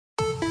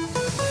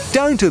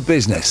Down to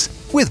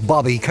Business with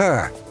Bobby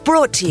Kerr.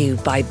 Brought to you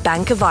by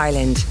Bank of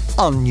Ireland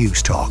on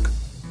News Talk.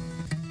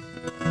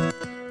 And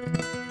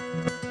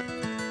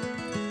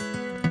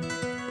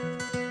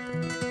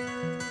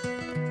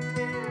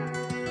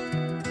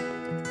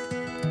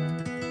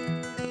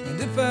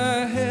if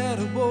I had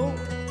a boat,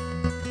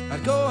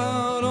 I'd go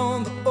out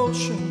on the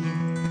ocean.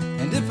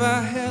 And if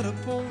I had a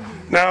pony.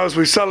 Now, as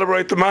we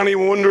celebrate the many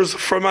wonders of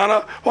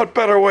Fermanagh, what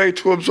better way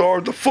to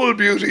absorb the full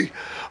beauty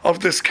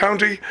of this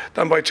county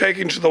than by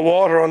taking to the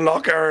water on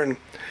Lough Erne.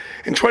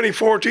 In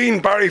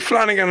 2014, Barry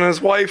Flanagan and his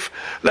wife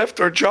left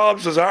their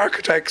jobs as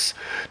architects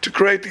to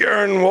create the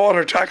Erne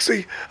Water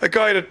Taxi, a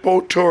guided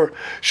boat tour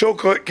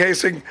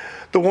showcasing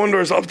the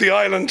wonders of the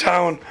island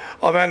town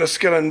of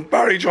Enniskillen.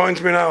 Barry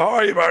joins me now. How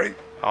are you, Barry?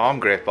 Oh, I'm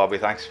great, Bobby.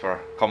 Thanks for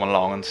coming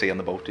along and seeing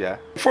the boat, yeah.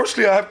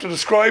 Firstly, I have to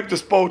describe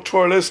this boat to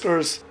our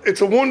listeners. It's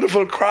a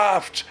wonderful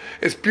craft.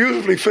 It's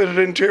beautifully fitted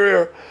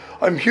interior.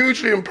 I'm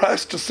hugely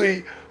impressed to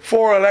see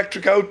 4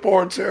 electric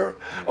outboards here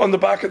on the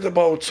back of the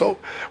boat. So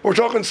we're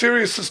talking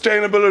serious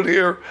sustainability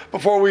here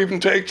before we even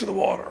take to the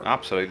water.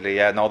 Absolutely,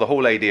 yeah. No, the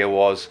whole idea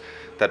was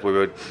that we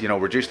would,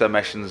 reduce the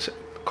emissions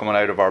coming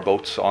out of our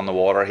boats on the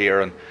water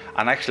here and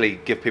actually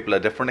give people a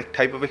different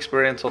type of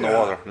experience on the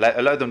water.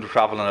 Allow them to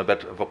travel in a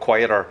bit of a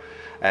quieter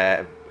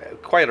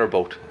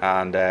boat.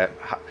 And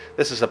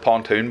this is a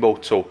pontoon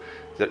boat, so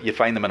you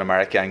find them in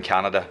America and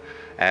Canada.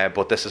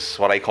 But this is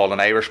what I call an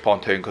Irish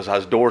pontoon because it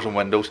has doors and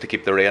windows to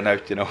keep the rain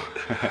out,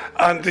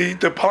 And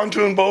the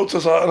pontoon boats,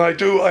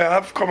 I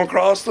have come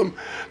across them,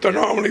 they're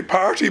normally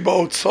party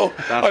boats, so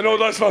I know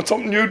that's not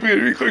something you'd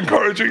be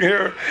encouraging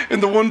here in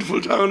the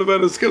wonderful town of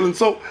Enniskillen.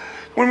 So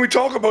when we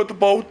talk about the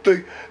boat,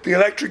 the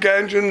electric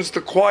engines,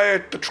 the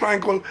quiet, the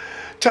tranquil,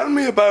 tell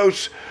me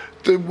about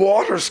the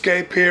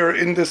waterscape here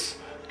in this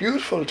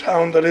beautiful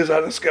town that is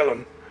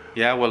Enniskillen.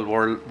 Yeah, well,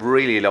 we're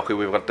really lucky.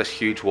 We've got this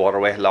huge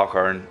waterway, Lough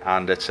Erne,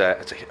 and it's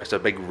a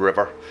big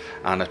river,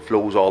 and it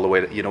flows all the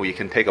way. You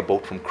can take a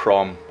boat from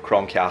Crom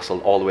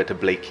Castle all the way to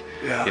Bleak.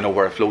 Yeah.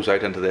 Where it flows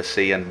out into the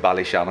sea in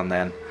Ballyshannon.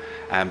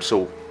 Then,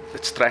 so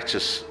it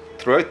stretches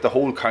throughout the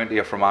whole county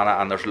of Fermanagh,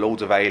 and there's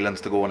loads of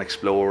islands to go and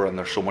explore, and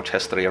there's so much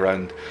history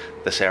around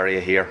this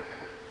area here.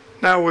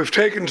 Now we've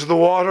taken to the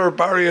water.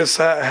 Barry is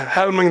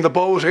helming the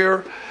boat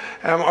here.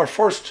 Our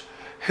first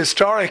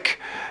historic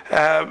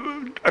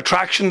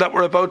attraction that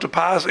we're about to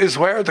pass is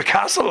where? The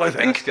castle, I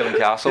think. Enniskillen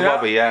Castle, yeah.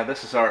 Bobby, yeah.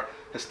 This is our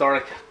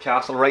historic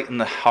castle right in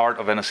the heart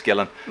of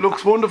Enniskillen.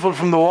 Looks wonderful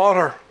from the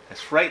water.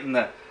 It's right in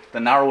the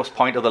narrowest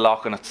point of the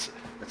loch, and it's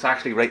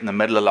actually right in the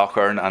middle of Lough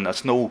Erne, and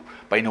it's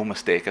by no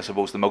mistake. I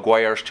suppose the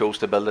Maguires chose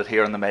to build it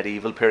here in the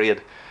medieval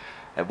period.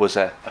 It was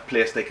a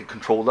place they could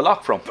control the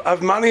loch from.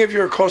 Have many of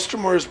your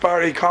customers,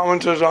 Barry,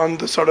 commented on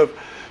the sort of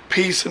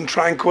peace and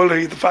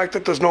tranquility, the fact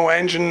that there's no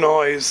engine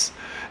noise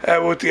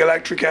with the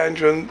electric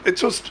engine?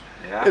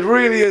 It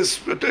really is,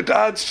 it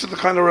adds to the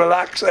kind of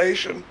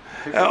relaxation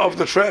of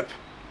the trip.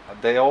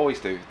 They always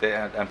do.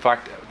 In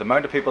fact, the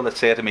amount of people that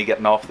say to me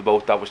getting off the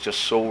boat, that was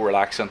just so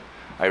relaxing.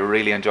 I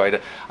really enjoyed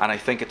it, and I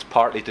think it's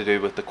partly to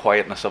do with the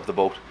quietness of the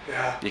boat.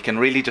 Yeah. You can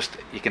really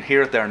you can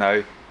hear it there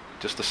now,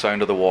 just the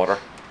sound of the water.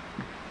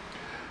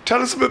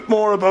 Tell us a bit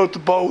more about the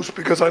boat,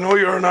 because I know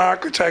you're an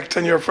architect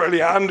and you're fairly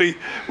handy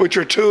with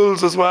your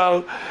tools as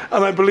well,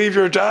 and I believe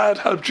your dad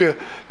helped you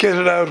get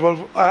it out.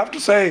 Well, I have to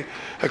say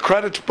a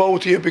credit to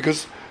both of you,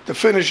 because the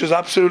finish is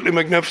absolutely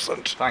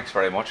magnificent. Thanks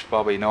very much,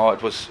 Bobby. No,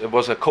 it was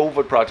a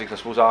COVID project, I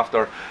suppose.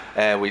 After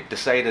we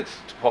decided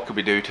what could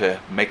we do to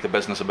make the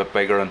business a bit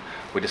bigger, and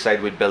we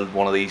decided we'd build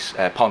one of these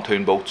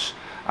pontoon boats,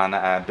 and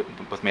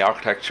with my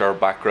architecture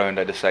background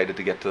I decided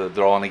to get to the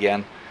drawing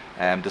again.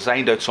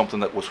 Designed out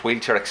something that was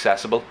wheelchair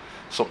accessible,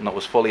 something that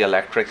was fully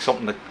electric,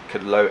 something that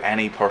could allow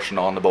any person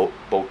on the boat,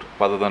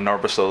 whether they're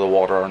nervous of the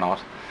water or not.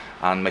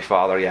 And my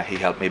father, he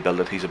helped me build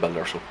it. He's a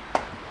builder,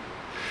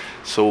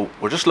 so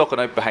we're just looking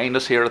out behind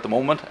us here at the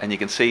moment, and you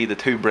can see the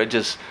 2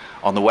 bridges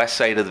on the west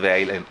side of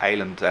the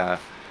island.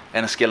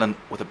 Enniskillen,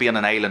 with it being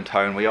an island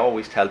town, we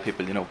always tell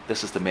people,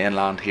 this is the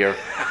mainland here.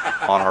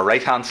 On our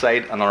right hand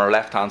side and on our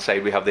left hand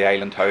side we have the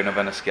island town of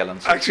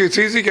Enniskillen. So actually, it's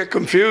easy to get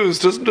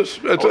confused, isn't it?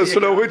 To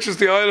know which is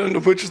the island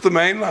and which is the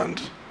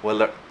mainland.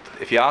 Well,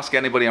 if you ask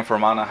anybody in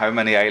Fermanagh how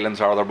many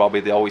islands are there, Bobby,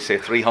 they always say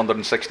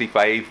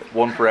 365,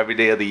 one for every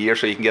day of the year,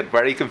 so you can get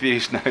very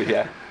confused now,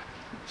 yeah.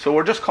 So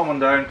we're just coming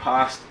down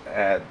past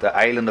the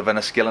island of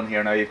Enniskillen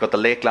here now. You've got the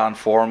Lakeland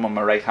Forum on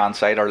my right hand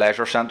side, our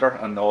leisure centre,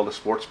 and all the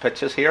sports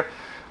pitches here.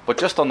 But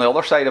just on the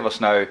other side of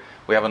us now,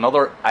 we have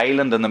another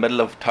island in the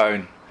middle of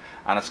town,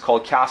 and it's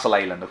called Castle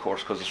Island, of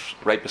course, because it's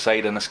right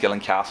beside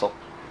Enniskillen Castle.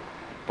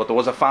 But there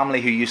was a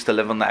family who used to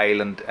live on the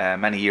island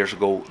many years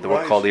ago. They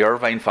were called the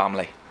Irvine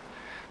family.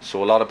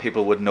 So a lot of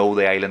people would know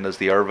the island as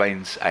the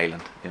Irvine's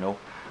Island,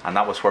 and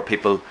that was where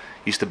people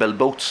used to build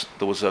boats.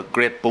 There was a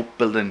great boat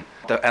building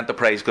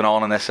enterprise going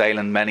on this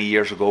island many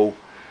years ago,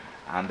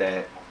 and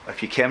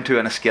if you came to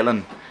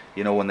Enniskillen,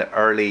 in the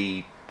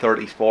early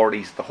 30s,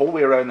 40s, the whole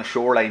way around the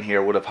shoreline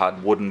here would have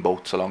had wooden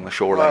boats along the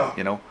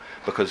shoreline,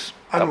 because.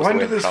 And when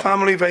did this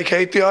family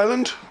vacate the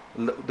island?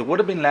 They would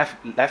have been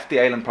left the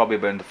island probably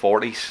about in the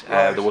 40s.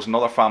 Right. There was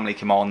another family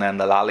came on then,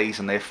 the Lallies,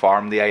 and they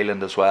farmed the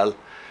island as well.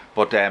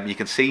 But you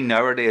can see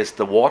nowadays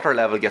the water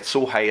level gets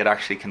so high it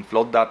actually can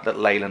flood that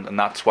little island, and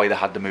that's why they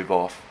had to move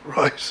off.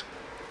 Right.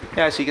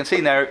 Yeah, so you can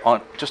see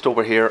now, just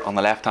over here on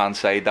the left-hand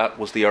side, that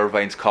was the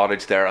Irvine's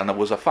cottage there, and there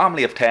was a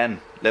family of 10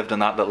 lived in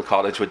that little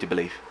cottage, would you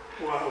believe?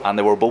 Wow. And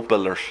they were boat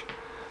builders.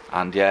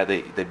 And yeah,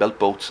 they built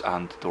boats,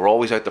 and they were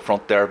always out the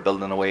front there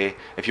building away.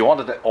 If you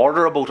wanted to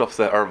order a boat off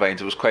the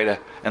Irvines, it was quite an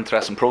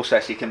interesting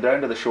process. You came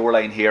down to the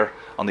shoreline here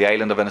on the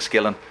island of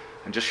Enniskillen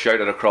and just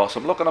shouted across,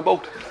 "I'm looking a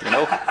boat," you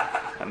know.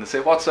 And they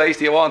say, "What size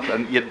do you want?"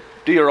 And you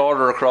do your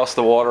order across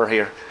the water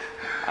here.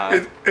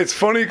 It's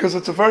funny because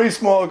it's a very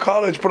small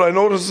cottage, but I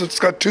noticed it's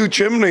got 2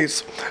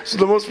 chimneys, so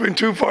there must have been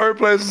 2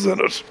 fireplaces in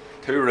it.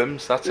 2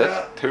 rooms, that's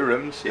Yeah. it. 2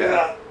 rooms, yeah.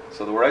 Yeah.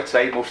 So they were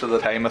outside most of the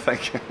time, I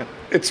think.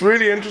 It's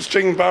really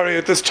interesting, Barry,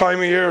 at this time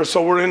of year.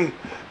 So we're in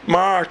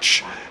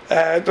March.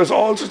 There's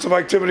all sorts of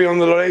activity on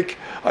the lake.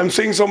 I'm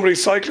seeing somebody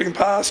cycling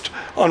past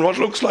on what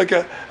looks like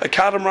a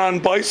catamaran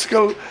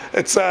bicycle.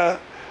 It's a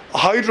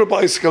hydro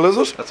bicycle, is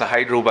it? That's a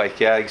hydro bike,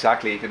 yeah,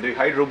 exactly. You can do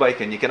hydro bike,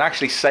 and you can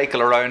actually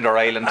cycle around our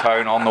island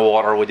town on the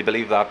water. Would you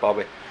believe that,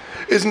 Bobby?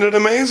 Isn't it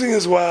amazing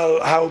as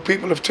well how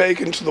people have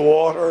taken to the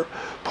water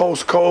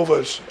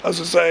post-COVID? As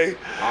I say,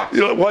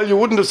 while you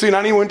wouldn't have seen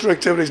any winter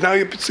activities, now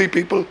you see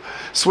people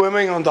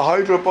swimming on the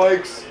hydro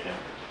bikes.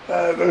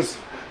 There's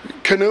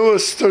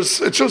canoeists.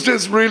 It just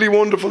is really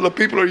wonderful that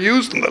people are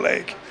using the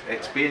lake.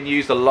 It's being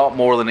used a lot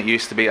more than it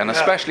used to be, and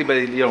especially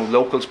by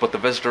locals, but the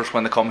visitors,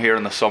 when they come here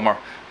in the summer,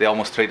 they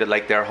almost treat it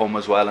like their home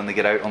as well, and they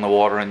get out on the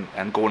water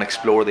and go and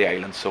explore the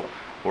island. So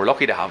we're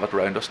lucky to have it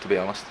around us, to be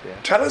honest. Yeah.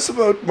 Tell us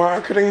about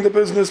marketing the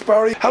business,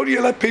 Barry. How do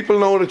you let people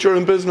know that you're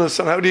in business,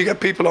 and how do you get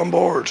people on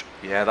board?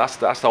 Yeah,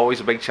 that's always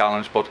a big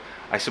challenge, but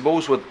I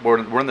suppose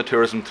we're in the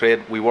tourism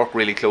trade. We work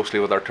really closely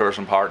with our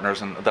tourism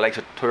partners, and the likes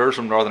of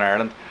Tourism Northern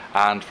Ireland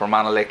and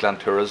Fermanagh Lakeland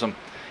Tourism.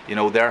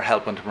 They're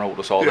helping to promote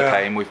us all the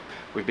time.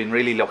 We've been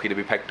really lucky to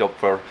be picked up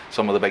for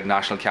some of the big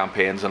national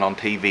campaigns and on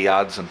TV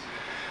ads,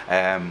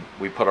 and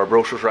we put our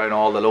brochures around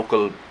all the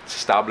local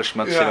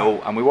establishments,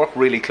 and we work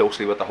really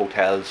closely with the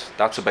hotels.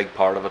 That's a big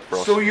part of it for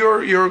us. So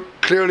you're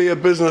clearly a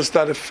business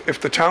that if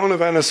the town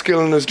of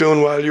Enniskillen is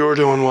doing well, you're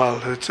doing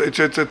well.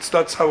 It's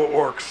that's how it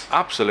works.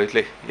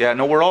 Absolutely, yeah.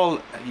 No, we're all.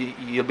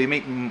 You'll be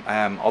meeting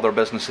other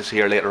businesses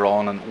here later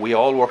on, and we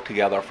all work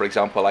together. For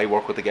example, I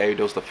work with the guy who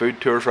does the food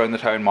tours around the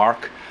town,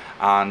 Mark.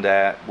 And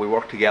we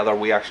work together.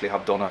 We actually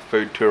have done a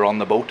food tour on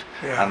the boat,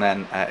 and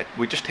then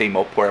we just team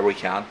up where we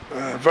can.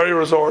 Very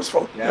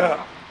resourceful.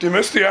 Yeah. Do you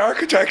miss the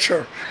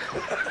architecture?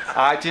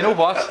 Do you know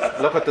what?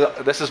 Look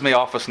at this is my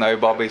office now,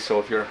 Bobby. So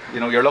if you're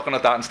looking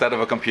at that instead of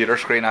a computer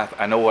screen,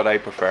 I know what I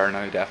prefer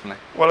now, definitely.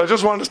 Well, I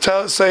just want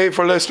to say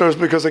for listeners,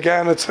 because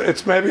again,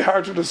 it's maybe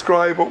hard to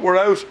describe, but we're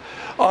out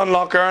on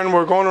Lough Erne.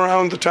 We're going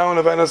around the town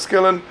of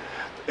Enniskillen.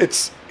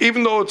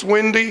 Even though it's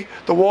windy,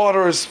 the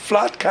water is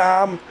flat,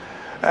 calm.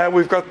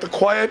 We've got the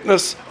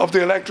quietness of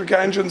the electric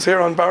engines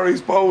here on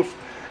Barry's boat,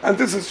 and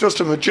this is just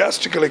a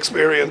majestical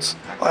experience,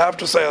 I have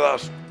to say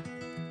that.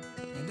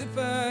 And if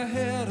I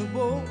had a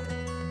boat,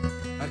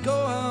 I'd go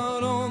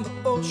out on the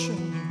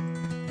ocean.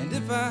 And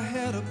if I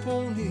had a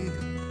pony,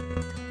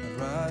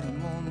 I'd ride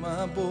him on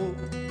my boat.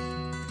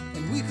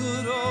 And we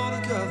could all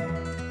together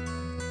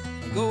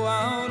go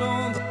out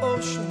on the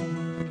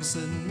ocean,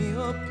 setting me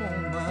up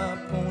on my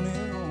pony,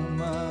 on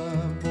my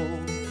boat.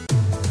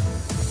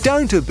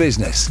 Down to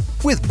Business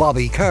with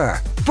Bobby Kerr.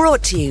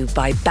 Brought to you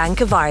by Bank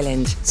of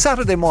Ireland.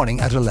 Saturday morning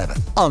at 11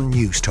 on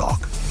News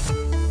Talk.